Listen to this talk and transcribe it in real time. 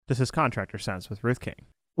This is Contractor Sense with Ruth King.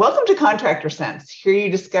 Welcome to Contractor Sense. Here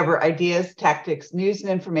you discover ideas, tactics, news, and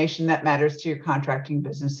information that matters to your contracting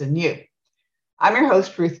business and you. I'm your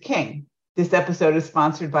host, Ruth King. This episode is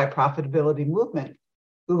sponsored by Profitability Movement.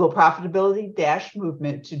 Google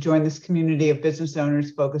Profitability-Movement to join this community of business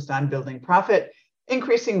owners focused on building profit,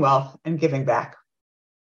 increasing wealth, and giving back.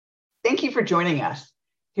 Thank you for joining us.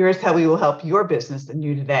 Here is how we will help your business and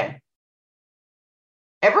you today.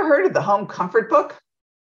 Ever heard of the Home Comfort Book?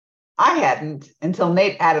 I hadn't until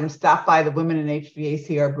Nate Adams stopped by the Women in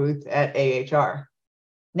HVACR booth at AHR.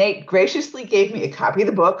 Nate graciously gave me a copy of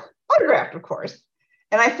the book, autographed, of course,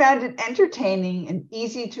 and I found it entertaining and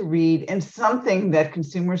easy to read and something that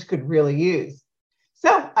consumers could really use.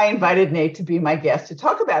 So I invited Nate to be my guest to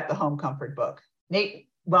talk about the Home Comfort Book. Nate,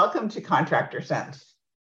 welcome to Contractor Sense.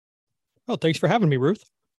 Oh, thanks for having me, Ruth.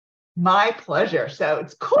 My pleasure. So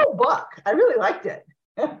it's a cool book. I really liked it.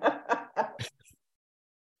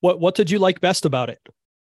 What did you like best about it?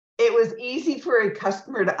 It was easy for a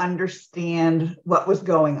customer to understand what was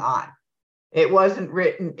going on. It wasn't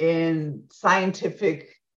written in scientific,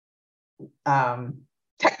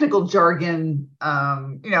 technical jargon,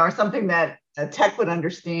 or something that a tech would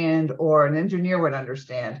understand or an engineer would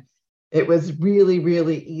understand. It was really,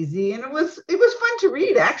 really easy, and it was fun to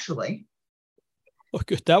read, actually. Oh,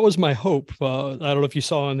 good. That was my hope. I don't know if you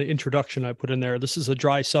saw in the introduction I put in there. This is a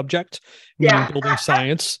dry subject, meaning building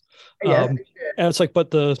science. Yes, and it's like, but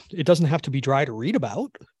it doesn't have to be dry to read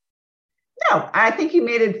about. No, I think you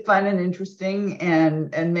made it fun and interesting,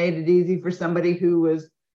 and made it easy for somebody who was,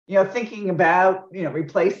 thinking about,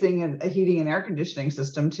 replacing a heating and air conditioning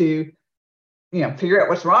system to, figure out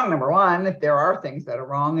what's wrong. Number one, if there are things that are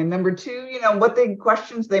wrong, and number two, what the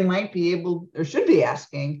questions they might be able or should be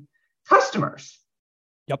asking customers.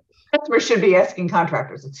 Yep. Customers should be asking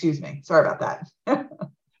contractors. Excuse me. Sorry about that.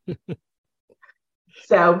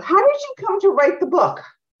 So how did you come to write the book?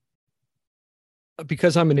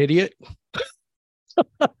 Because I'm an idiot.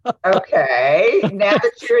 Okay. Now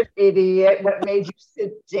that you're an idiot, what made you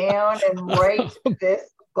sit down and write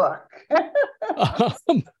this book?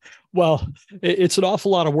 Well, it's an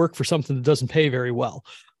awful lot of work for something that doesn't pay very well.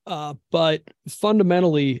 But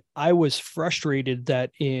fundamentally, I was frustrated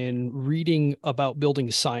that in reading about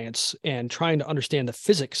building science and trying to understand the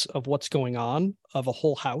physics of what's going on of a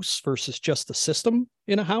whole house versus just the system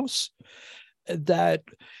in a house, that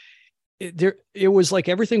it was like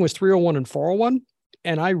everything was 301 and 401,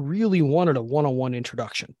 and I really wanted a 101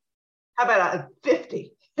 introduction. How about a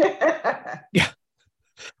 50? Yeah.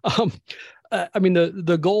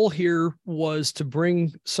 The goal here was to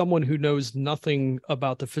bring someone who knows nothing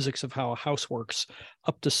about the physics of how a house works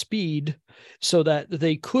up to speed so that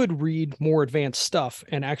they could read more advanced stuff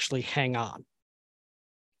and actually hang on.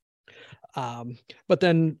 But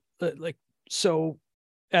then, so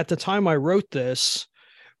at the time I wrote this,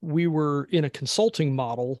 we were in a consulting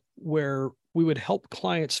model where we would help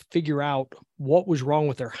clients figure out what was wrong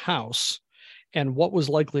with their house and what was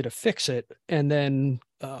likely to fix it. And then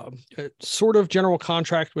sort of general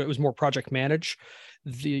contract, but it was more project manage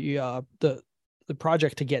the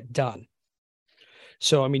project to get done.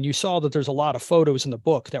 So, you saw that there's a lot of photos in the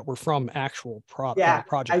book that were from actual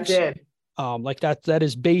projects. I did. That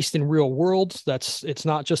is based in real world. It's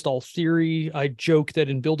not just all theory. I joke that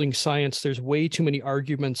in building science, there's way too many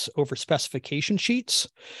arguments over specification sheets.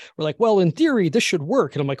 We're like, well, in theory, this should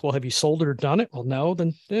work. And I'm like, well, have you sold it or done it? Well, no,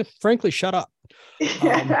 then frankly, shut up.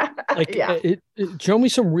 Show me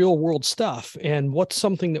some real world stuff and what's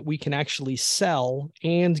something that we can actually sell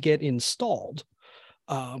and get installed,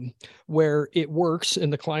 where it works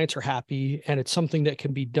and the clients are happy and it's something that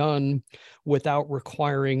can be done without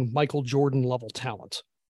requiring Michael Jordan level talent.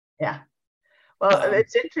 Yeah. Well,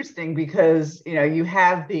 it's interesting because, you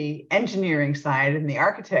have the engineering side and the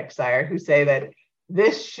architect side who say that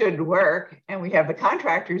this should work. And we have the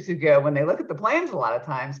contractors who go, when they look at the plans, a lot of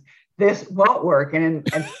times, this won't work. And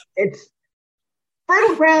it's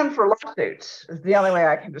fertile ground for lawsuits is the only way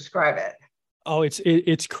I can describe it. Oh,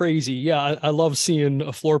 it's crazy. Yeah, I love seeing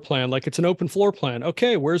a floor plan. Like, it's an open floor plan.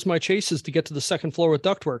 Okay, where's my chases to get to the second floor with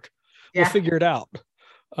ductwork? Yeah. We'll figure it out.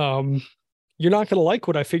 You're not going to like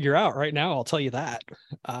what I figure out right now, I'll tell you that.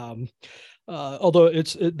 Although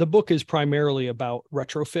the book is primarily about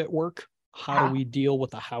retrofit work. How do we deal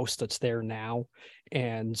with a house that's there now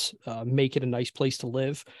and make it a nice place to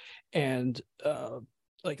live? And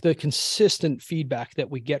the consistent feedback that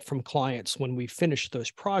we get from clients when we finish those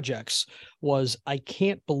projects was, I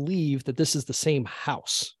can't believe that this is the same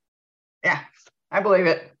house. Yeah, I believe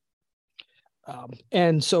it.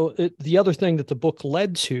 And so the other thing that the book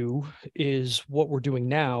led to is what we're doing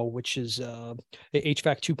now, which is HVAC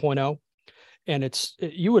 2.0. And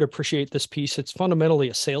you would appreciate this piece. It's fundamentally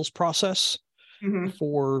a sales process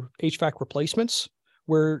for HVAC replacements,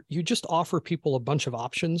 where you just offer people a bunch of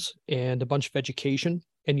options and a bunch of education,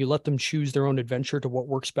 and you let them choose their own adventure to what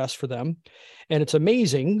works best for them. And it's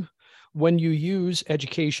amazing when you use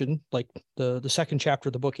education, like the second chapter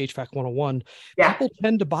of the book, HVAC 101, people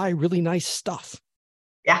tend to buy really nice stuff.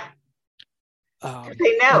 Yeah.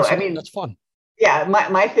 They know. So that's fun. Yeah.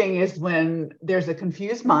 My thing is when there's a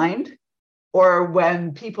confused mind or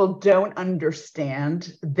when people don't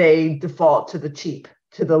understand, they default to the cheap,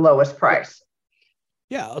 to the lowest price.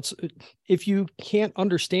 Yeah. If you can't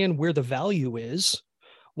understand where the value is,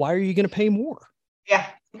 why are you going to pay more? Yeah.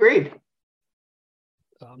 Agreed.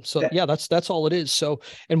 That's all it is. So,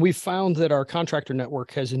 and we've found that our contractor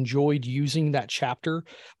network has enjoyed using that chapter,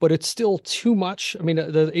 but it's still too much. I mean,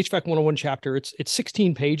 the HVAC 101 chapter, it's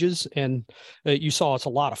 16 pages, and you saw it's a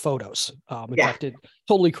lot of photos. In fact, it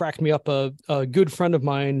totally cracked me up. A good friend of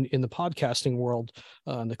mine in the podcasting world,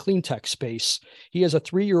 in the clean tech space, he has a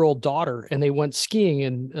 3-year-old daughter, and they went skiing,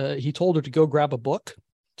 and he told her to go grab a book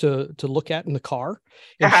to look at in the car,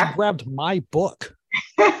 and she grabbed my book.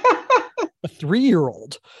 A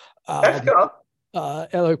 3-year-old. That's cool.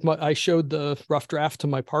 I showed the rough draft to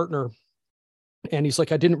my partner, and he's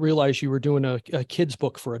like, "I didn't realize you were doing a kid's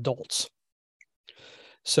book for adults."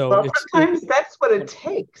 So sometimes that's what it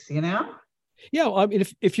takes, you know? Yeah, I mean,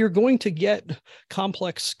 if you're going to get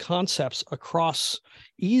complex concepts across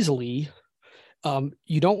easily,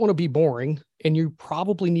 you don't want to be boring, and you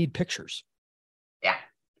probably need pictures.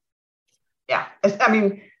 Yeah. I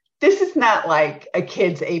mean, this is not like a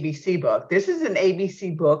kid's ABC book. This is an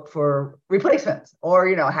ABC book for replacements, or,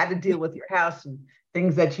 you know, how to deal with your house and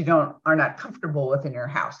things that you are not comfortable with in your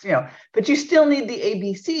house, you know, but you still need the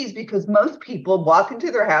ABCs because most people walk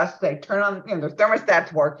into their house, they turn on, you know, their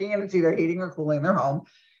thermostat's working and it's either heating or cooling their home.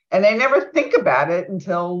 And they never think about it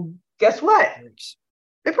until guess what?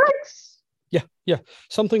 It breaks. Yeah.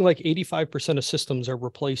 Something like 85% of systems are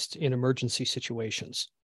replaced in emergency situations.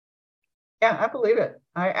 Yeah, I believe it.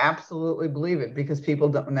 I absolutely believe it because people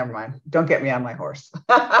never mind. Don't get me on my horse.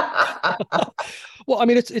 Well, I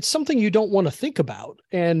mean, it's something you don't want to think about.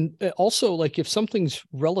 And also, like, if something's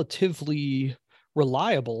relatively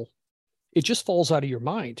reliable, it just falls out of your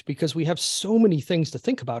mind because we have so many things to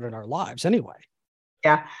think about in our lives anyway.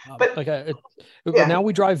 Yeah. But now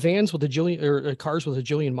we drive vans with cars with a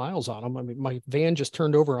jillion miles on them. I mean, my van just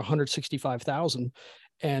turned over 165,000.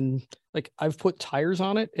 And like I've put tires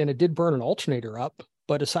on it and it did burn an alternator up.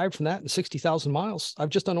 But aside from that, in 60,000 miles, I've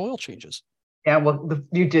just done oil changes. Yeah, well,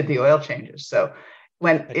 you did the oil changes. So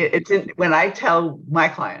when when I tell my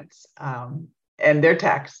clients and their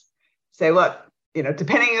techs, say, look, you know,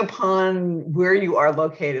 depending upon where you are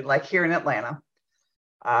located, like here in Atlanta,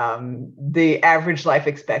 the average life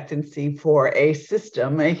expectancy for a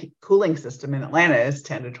cooling system in Atlanta is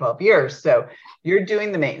 10 to 12 years. So you're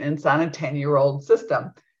doing the maintenance on a 10-year-old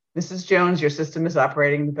system. Mrs. Jones, your system is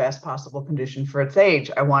operating in the best possible condition for its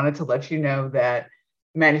age. I wanted to let you know that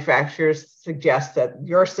manufacturers suggest that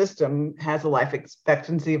your system has a life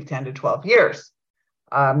expectancy of 10 to 12 years.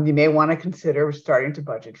 You may want to consider starting to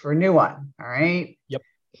budget for a new one. All right. Yep.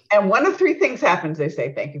 And one of three things happens. They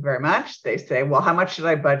say, thank you very much. They say, well, how much should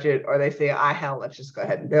I budget? Or they say, hell, let's just go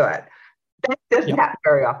ahead and do it. That doesn't happen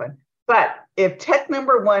very often. But if tech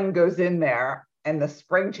number one goes in there and the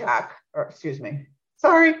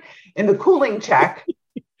in the cooling check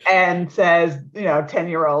and says, you know,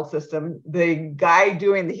 10-year-old system, the guy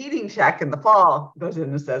doing the heating check in the fall goes in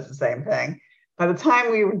and says the same thing. By the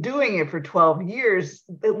time we were doing it for 12 years,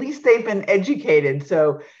 at least they've been educated.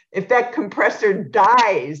 So if that compressor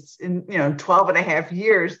dies in, 12 and a half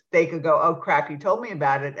years, they could go, oh, crap, you told me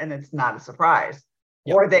about it. And it's not a surprise.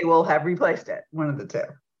 Yep. Or they will have replaced it, one of the two.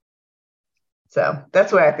 So that's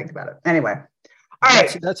the way I think about it. Anyway. All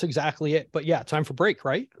right. That's exactly it. But yeah, time for break,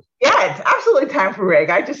 right? Yeah, it's absolutely time for break.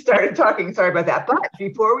 I just started talking. Sorry about that. But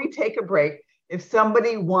before we take a break, if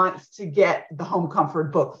somebody wants to get the Home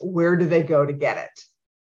Comfort book, where do they go to get it?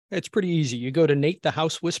 It's pretty easy. You go to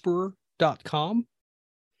NateTheHouseWhisperer.com,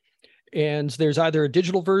 and there's either a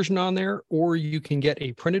digital version on there or you can get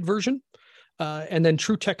a printed version. And then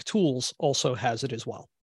True Tech Tools also has it as well.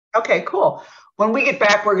 Okay, cool. When we get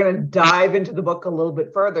back, we're going to dive into the book a little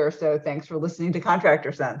bit further. So thanks for listening to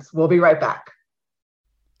Contractor Sense. We'll be right back.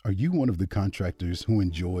 Are you one of the contractors who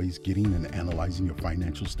enjoys getting and analyzing your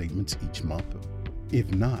financial statements each month?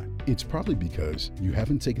 If not, it's probably because you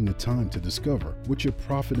haven't taken the time to discover what your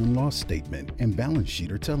profit and loss statement and balance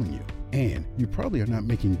sheet are telling you. And you probably are not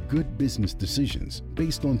making good business decisions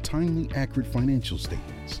based on timely, accurate financial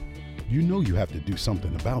statements. You know you have to do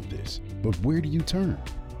something about this, but where do you turn?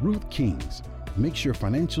 Ruth King's makes your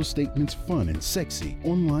financial statements fun and sexy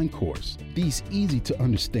online course. These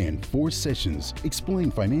easy-to-understand 4 sessions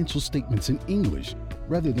explain financial statements in English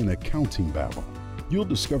rather than accounting babble. You'll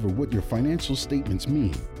discover what your financial statements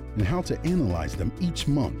mean and how to analyze them each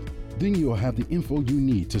month. Then you'll have the info you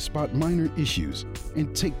need to spot minor issues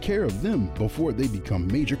and take care of them before they become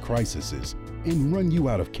major crises and run you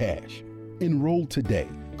out of cash. Enroll today.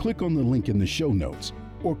 Click on the link in the show notes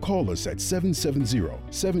or call us at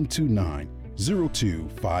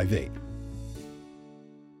 770-729-0258.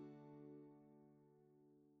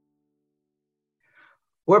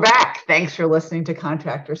 We're back. Thanks for listening to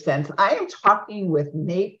Contractor Sense. I am talking with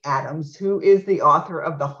Nate Adams, who is the author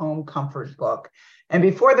of the Home Comfort book. And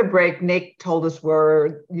before the break, Nate told us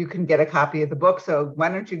where you can get a copy of the book. So why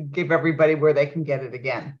don't you give everybody where they can get it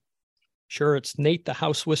again? Sure. It's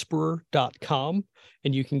NateTheHouseWhisperer.com,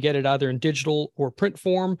 and you can get it either in digital or print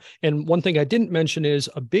form. And one thing I didn't mention is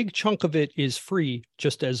a big chunk of it is free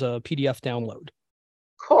just as a PDF download.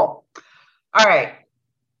 Cool. All right.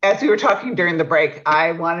 As we were talking during the break,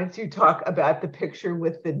 I wanted to talk about the picture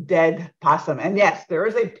with the dead possum. And yes, there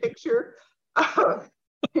is a picture of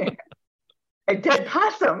a dead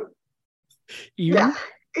possum. Yeah.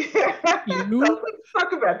 So let's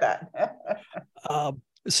talk about that.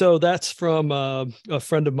 So that's from a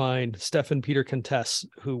friend of mine, Stefan Peter Contess,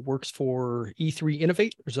 who works for E3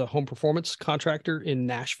 Innovate. There's a home performance contractor in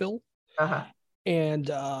Nashville. Uh-huh. And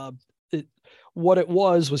what it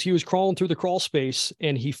was he was crawling through the crawl space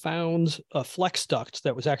and he found a flex duct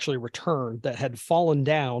that was actually returned that had fallen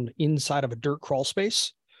down inside of a dirt crawl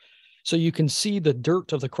space. So you can see the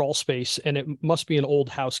dirt of the crawl space, and it must be an old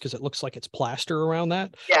house because it looks like it's plaster around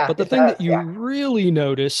that. Yeah, but the thing that you really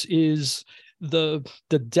notice is the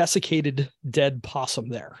desiccated dead possum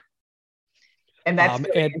there. And that's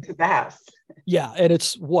going into the house. Yeah. And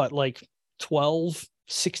it's what, like 12,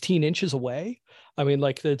 16 inches away? I mean,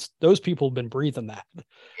 like those people have been breathing that.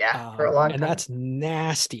 Yeah, for a long time. And that's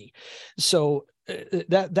nasty. So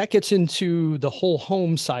that gets into the whole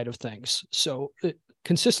home side of things. So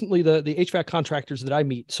consistently the HVAC contractors that I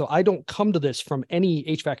meet, so I don't come to this from any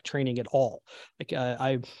HVAC training at all. Like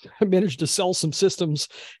I managed to sell some systems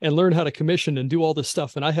and learn how to commission and do all this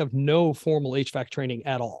stuff, and I have no formal HVAC training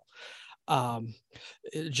at all.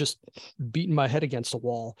 Just beating my head against a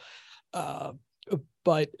wall.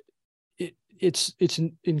 But it's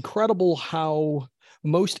incredible how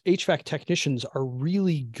most HVAC technicians are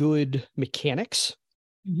really good mechanics.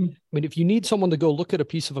 Mm-hmm. I mean, if you need someone to go look at a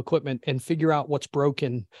piece of equipment and figure out what's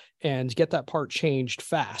broken and get that part changed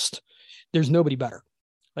fast, there's nobody better.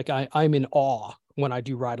 Like I'm in awe when I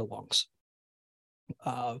do ride-alongs.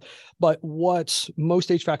 But what most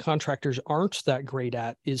HVAC contractors aren't that great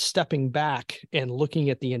at is stepping back and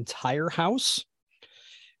looking at the entire house,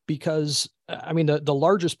 because I mean, the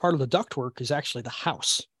largest part of the ductwork is actually the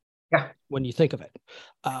house. Yeah. When you think of it.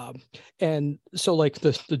 And so like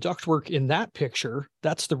the ductwork in that picture,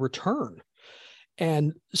 that's the return.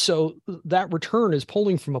 And so that return is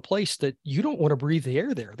pulling from a place that you don't want to breathe the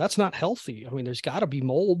air there. That's not healthy. I mean, there's got to be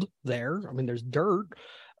mold there. I mean, there's dirt.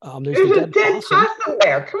 There's a dead possum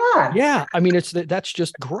there. Come on. Yeah. I mean, that's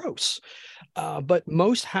just gross. But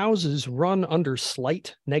most houses run under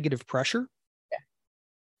slight negative pressure. Yeah.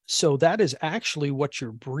 So that is actually what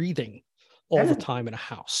you're breathing all the time in a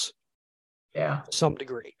house. Yeah. To some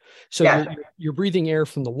degree. So you're breathing air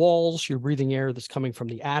from the walls, you're breathing air that's coming from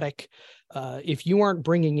the attic. If you aren't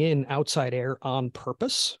bringing in outside air on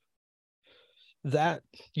purpose, that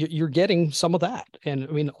you're getting some of that. And I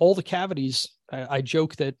mean, all the cavities, I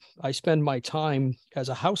joke that I spend my time as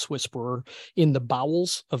a house whisperer in the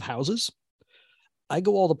bowels of houses. I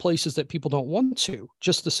go all the places that people don't want to,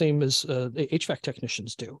 just the same as the HVAC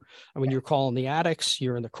technicians do. I mean, you're calling the attics,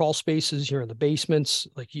 you're in the crawl spaces, you're in the basements.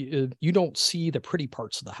 Like you don't see the pretty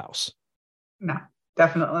parts of the house. No,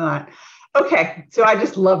 definitely not. Okay, so I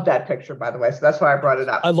just love that picture, by the way. So that's why I brought it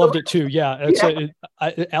up. I loved it too. Yeah,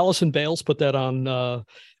 Allison Bales put that on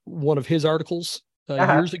one of his articles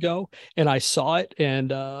years ago, and I saw it,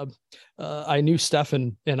 and I knew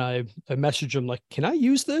Stefan, and I messaged him like, "Can I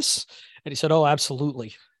use this?" And he said, "Oh,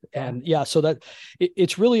 absolutely." Yeah. And so that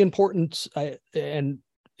it's really important. And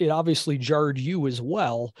it obviously jarred you as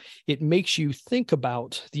well. It makes you think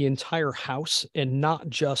about the entire house and not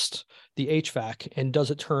just the HVAC, and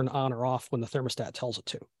does it turn on or off when the thermostat tells it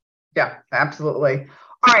to? Yeah, absolutely.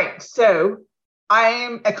 All right. So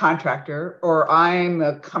I'm a contractor, or I'm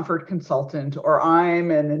a comfort consultant, or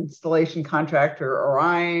I'm an installation contractor, or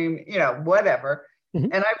I'm, whatever.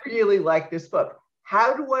 Mm-hmm. And I really like this book.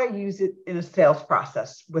 How do I use it in a sales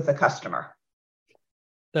process with a customer?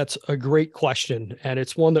 That's a great question. And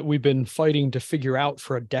it's one that we've been fighting to figure out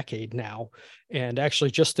for a decade now. And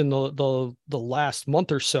actually just in the last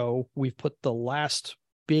month or so, we've put the last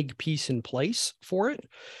big piece in place for it.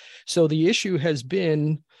 So the issue has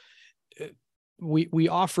been, we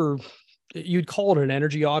offer, you'd call it an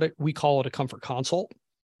energy audit. We call it a comfort consult,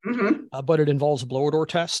 but it involves a blower door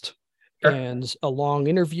test and a long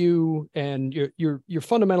interview. And you're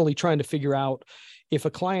fundamentally trying to figure out if a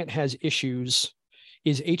client has issues,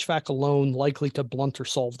 is HVAC alone likely to blunt or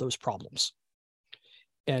solve those problems?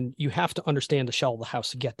 And you have to understand the shell of the house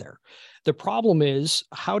to get there. The problem is,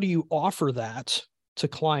 how do you offer that to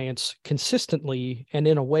clients consistently and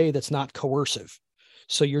in a way that's not coercive?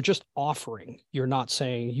 So you're just offering, you're not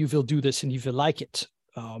saying you will do this and you will like it.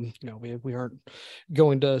 We aren't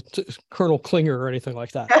going to Colonel Klinger or anything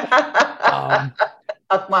like that.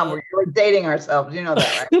 Come on, we're dating ourselves. You know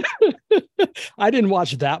that, right? I didn't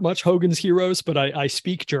watch that much Hogan's Heroes, but I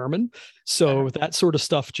speak German. So that sort of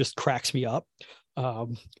stuff just cracks me up.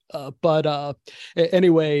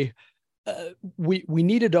 Anyway, we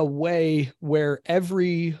needed a way where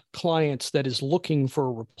every client that is looking for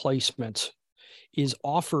a replacement is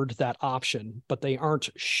offered that option, but they aren't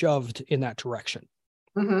shoved in that direction.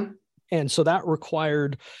 And so that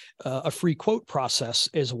required a free quote process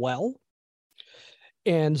as well.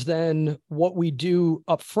 And then what we do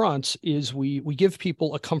up front is we give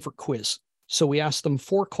people a comfort quiz. So we ask them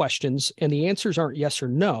 4 questions, and the answers aren't yes or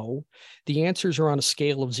no. The answers are on a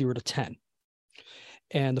scale of 0 to 10.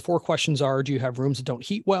 And the 4 questions are, do you have rooms that don't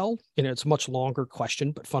heat well? And it's a much longer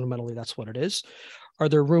question, but fundamentally that's what it is. Are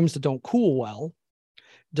there rooms that don't cool well?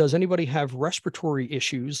 Does anybody have respiratory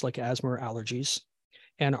issues like asthma or allergies?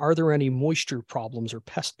 And are there any moisture problems or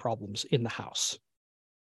pest problems in the house?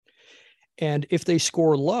 And if they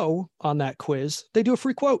score low on that quiz, they do a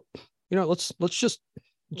free quote. Let's just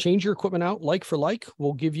change your equipment out like for like.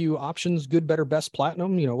 We'll give you options, good, better, best,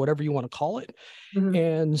 platinum, whatever you want to call it.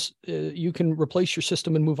 And you can replace your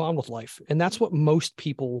system and move on with life. And that's what most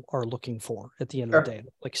people are looking for at the end of the day,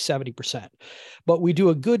 like 70%. But we do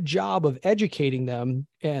a good job of educating them.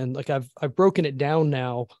 And like I've broken it down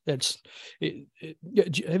now. Have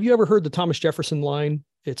you ever heard the Thomas Jefferson line?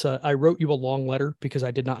 It's I wrote you a long letter because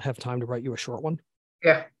I did not have time to write you a short one.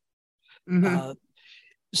 Yeah.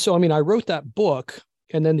 So, I wrote that book,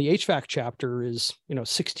 and then the HVAC chapter is,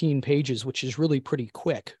 16 pages, which is really pretty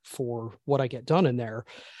quick for what I get done in there.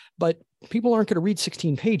 But people aren't going to read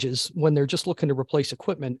 16 pages when they're just looking to replace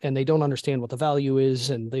equipment and they don't understand what the value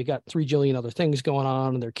is. And they got 3 jillion other things going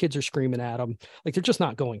on and their kids are screaming at them. Like, they're just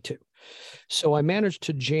not going to. So I managed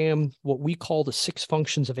to jam what we call the 6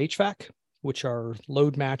 functions of HVAC, which are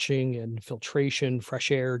load matching and filtration, fresh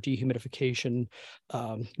air, dehumidification,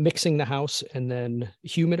 mixing the house, and then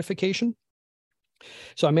humidification.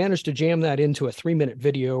 So I managed to jam that into a 3-minute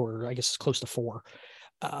video, or I guess it's close to 4.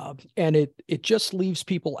 And it just leaves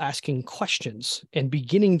people asking questions and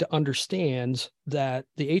beginning to understand that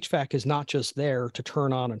the HVAC is not just there to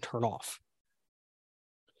turn on and turn off.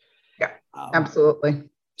 Yeah, absolutely.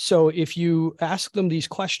 So if you ask them these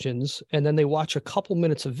questions and then they watch a couple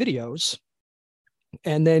minutes of videos,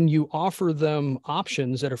 and then you offer them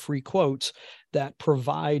options at a free quote that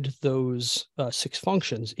provide those 6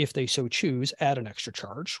 functions, if they so choose, at an extra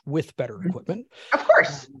charge with better equipment. Of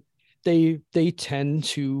course. They tend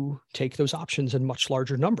to take those options in much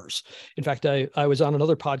larger numbers. In fact, I was on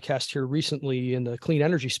another podcast here recently in the clean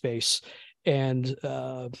energy space, and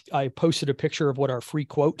I posted a picture of what our free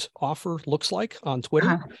quote offer looks like on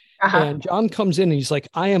Twitter. And John comes in and he's like,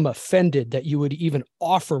 I am offended that you would even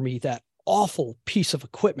offer me that awful piece of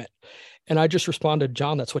equipment. And I just responded,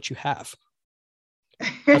 John, that's what you have.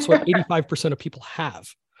 That's what 85% of people have.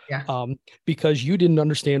 Because you didn't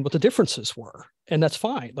understand what the differences were. And that's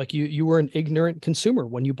fine. Like you were an ignorant consumer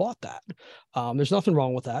when you bought that. There's nothing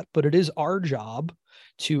wrong with that, but it is our job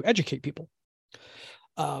to educate people.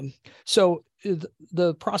 So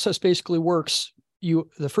the process basically works.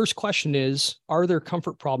 The first question is, are there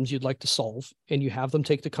comfort problems you'd like to solve? And you have them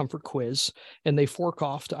take the comfort quiz, and they fork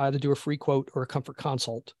off to either do a free quote or a comfort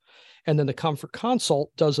consult. And then the comfort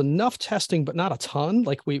consult does enough testing, but not a ton.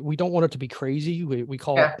 Like we don't want it to be crazy. We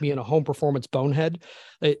call it being a home performance bonehead.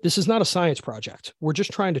 This is not a science project. We're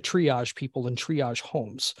just trying to triage people and triage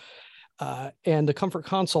homes. And the comfort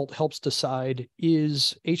consult helps decide,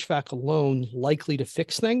 is HVAC alone likely to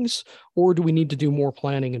fix things, or do we need to do more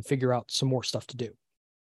planning and figure out some more stuff to do?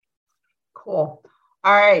 Cool.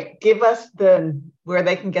 All right. Give us where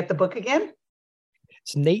they can get the book again.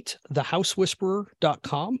 It's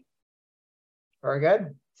NateTheHouseWhisperer.com. Very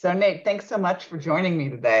good. So Nate, thanks so much for joining me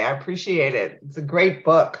today. I appreciate it. It's a great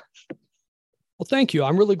book. Well, thank you.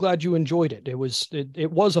 I'm really glad you enjoyed it. It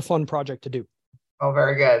was a fun project to do. Oh,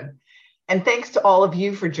 very good. And thanks to all of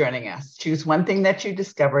you for joining us. Choose one thing that you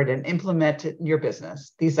discovered and implement it in your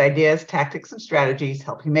business. These ideas, tactics, and strategies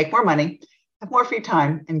help you make more money, have more free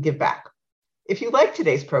time, and give back. If you like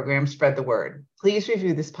today's program, spread the word. Please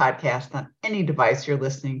review this podcast on any device you're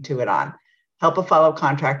listening to it on. Help a fellow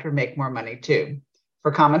contractor make more money too.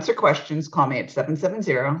 For comments or questions, call me at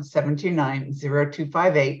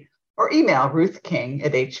 770-729-0258 or email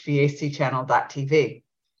ruthking@hvacchannel.tv.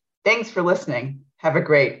 Thanks for listening. Have a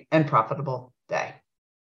great and profitable day.